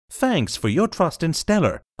Thanks for your trust in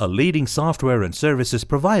Stellar, a leading software and services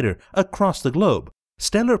provider across the globe.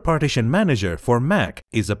 Stellar Partition Manager for Mac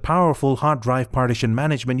is a powerful hard drive partition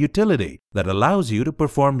management utility that allows you to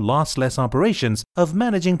perform lossless operations of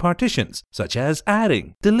managing partitions such as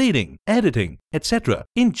adding, deleting, editing, etc.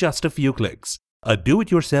 in just a few clicks. A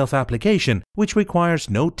do-it-yourself application which requires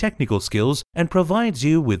no technical skills and provides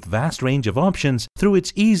you with vast range of options through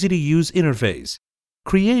its easy-to-use interface.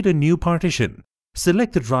 Create a new partition.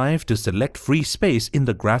 Select the drive to select free space in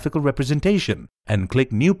the graphical representation and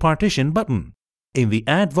click New Partition button. In the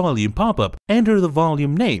Add Volume pop-up, enter the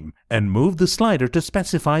volume name and move the slider to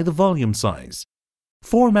specify the volume size.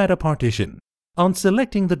 Format a partition. On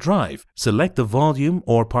selecting the drive, select the volume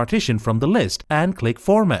or partition from the list and click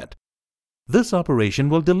Format. This operation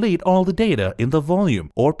will delete all the data in the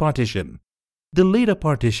volume or partition. Delete a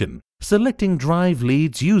partition. Selecting drive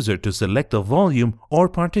leads user to select the volume or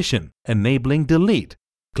partition, enabling delete.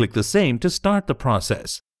 Click the same to start the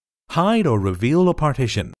process. Hide or reveal a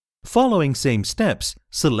partition. Following same steps,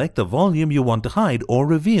 select the volume you want to hide or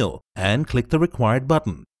reveal and click the required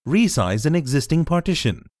button. Resize an existing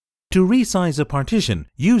partition. To resize a partition,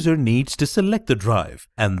 user needs to select the drive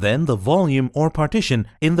and then the volume or partition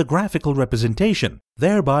in the graphical representation,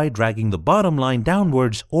 thereby dragging the bottom line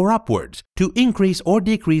downwards or upwards to increase or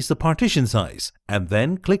decrease the partition size, and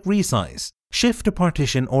then click Resize. Shift a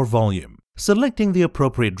partition or volume. Selecting the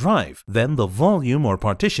appropriate drive, then the volume or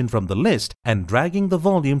partition from the list and dragging the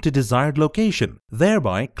volume to desired location,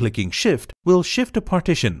 thereby clicking Shift will shift a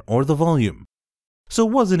partition or the volume. So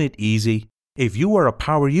wasn't it easy? If you are a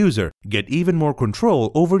power user, get even more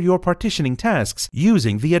control over your partitioning tasks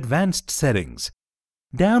using the advanced settings.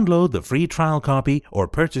 Download the free trial copy or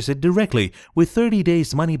purchase it directly with 30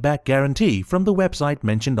 days money-back guarantee from the website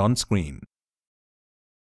mentioned on screen.